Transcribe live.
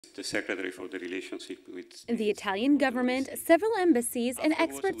The Secretary for the Relationship with The Italian government, several embassies, and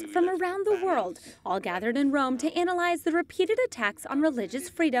experts from around the world all gathered in Rome to analyze the repeated attacks on religious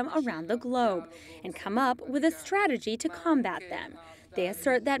freedom around the globe and come up with a strategy to combat them. They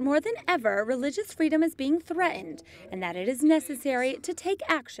assert that more than ever, religious freedom is being threatened and that it is necessary to take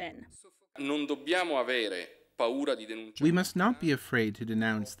action. We must not be afraid to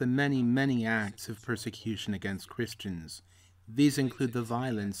denounce the many, many acts of persecution against Christians. These include the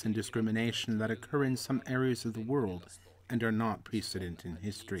violence and discrimination that occur in some areas of the world and are not precedent in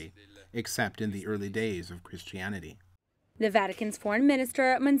history, except in the early days of Christianity. The Vatican's foreign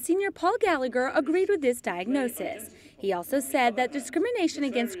minister, Msgr Gallagher, agreed with this diagnosis. He also said that discrimination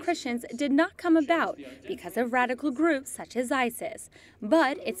against Christians did not come about because of radical groups such as ISIS,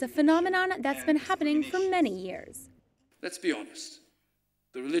 but it's a phenomenon that's been happening for many years. Let's be honest.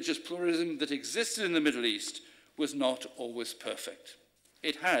 The religious pluralism that existed in the Middle East was not always perfect.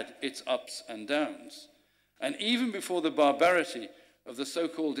 It had its ups and downs. And even before the barbarity of the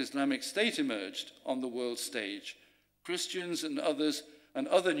so-called Islamic State emerged on the world stage, Christians and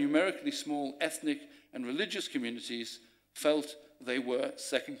other numerically small ethnic and religious communities felt they were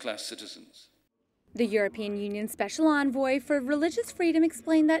second-class citizens. The European Union Special Envoy for Religious Freedom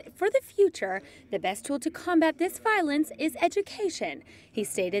explained that for the future, the best tool to combat this violence is education. He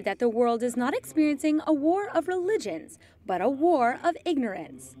stated that the world is not experiencing a war of religions, but a war of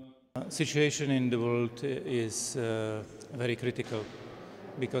ignorance. The situation in the world is very critical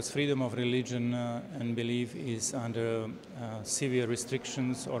because freedom of religion and belief is under severe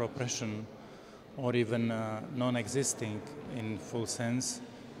restrictions or oppression, or even non-existing in full sense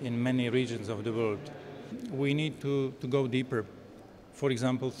in many regions of the world. We need to go deeper, for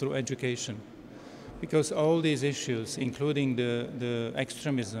example, through education, because all these issues, including the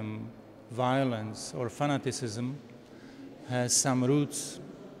extremism, violence, or fanaticism, has some roots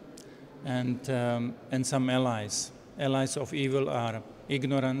and some allies. Allies of evil are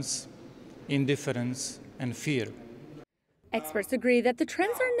ignorance, indifference, and fear. Experts agree that the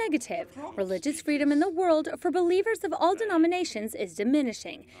trends are negative. Religious freedom in the world for believers of all denominations is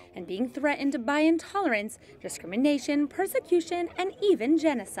diminishing and being threatened by intolerance, discrimination, persecution, and even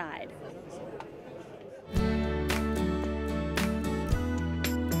genocide.